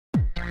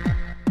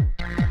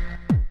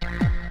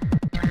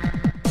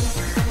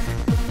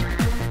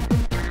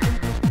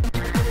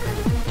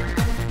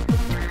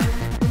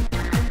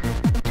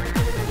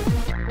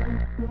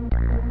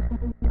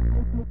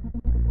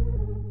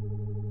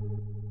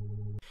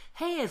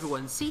Hey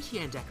everyone,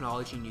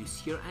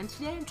 CTNtechnologynews here, and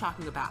today I'm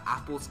talking about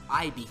Apple's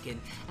iBeacon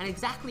and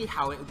exactly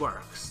how it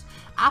works.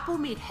 Apple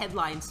made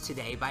headlines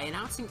today by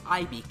announcing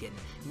iBeacon,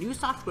 new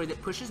software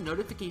that pushes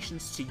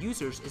notifications to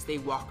users as they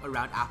walk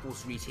around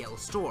Apple's retail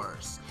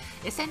stores.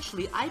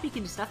 Essentially,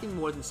 iBeacon is nothing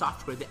more than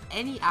software that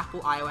any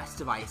Apple iOS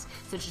device,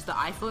 such as the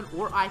iPhone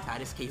or iPad,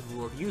 is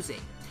capable of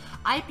using.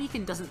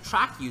 iBeacon doesn't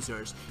track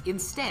users.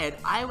 Instead,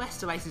 iOS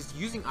devices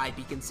using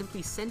iBeacon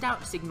simply send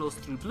out signals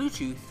through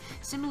Bluetooth,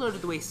 similar to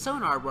the way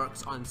sonar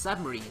works on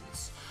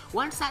submarines.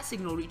 Once that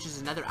signal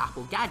reaches another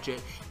Apple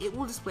gadget, it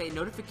will display a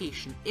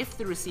notification if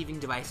the receiving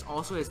device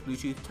also has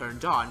Bluetooth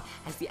turned on,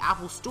 has the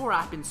Apple Store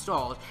app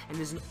installed, and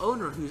is an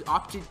owner who's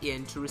opted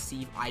in to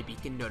receive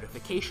iBeacon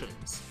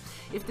notifications.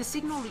 If the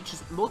signal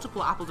reaches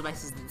multiple Apple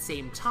devices at the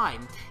same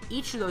time,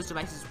 each of those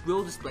devices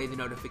will display the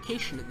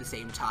notification at the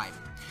same time.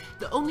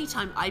 The only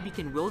time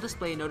iBeacon will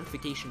display a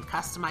notification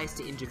customized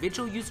to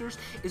individual users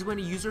is when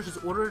a user has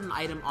ordered an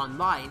item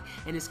online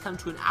and has come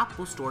to an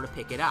Apple store to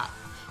pick it up.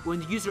 When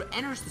the user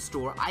enters the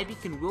store,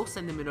 iBeacon will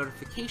send them a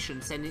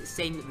notification saying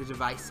that the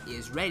device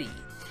is ready.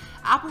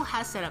 Apple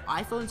has set up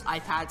iPhones,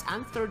 iPads,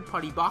 and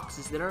third-party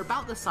boxes that are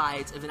about the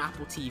size of an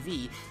Apple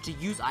TV to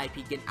use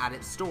iBeacon at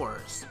its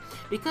stores.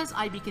 Because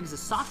iBeacon is a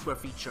software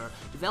feature,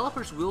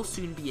 developers will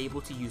soon be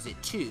able to use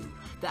it too.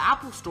 The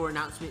Apple Store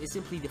announcement is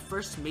simply the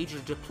first major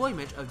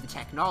deployment of the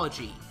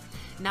technology.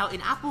 Now,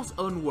 in Apple's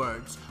own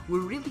words,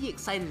 we're really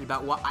excited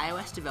about what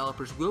iOS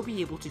developers will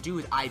be able to do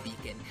with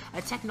iBeacon,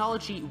 a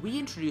technology we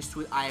introduced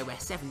with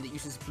iOS 7 that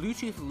uses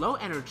Bluetooth Low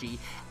Energy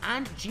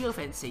and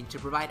geofencing to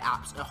provide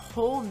apps a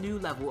whole new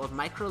level of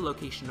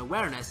micro-location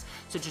awareness,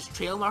 such as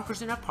trail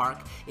markers in a park,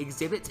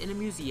 exhibits in a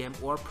museum,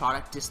 or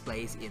product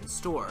displays in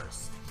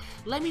stores.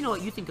 Let me know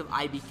what you think of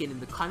iBeacon in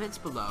the comments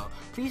below.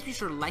 Please be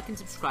sure to like and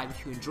subscribe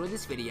if you enjoyed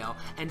this video,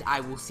 and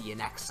I will see you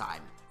next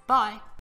time. Bye!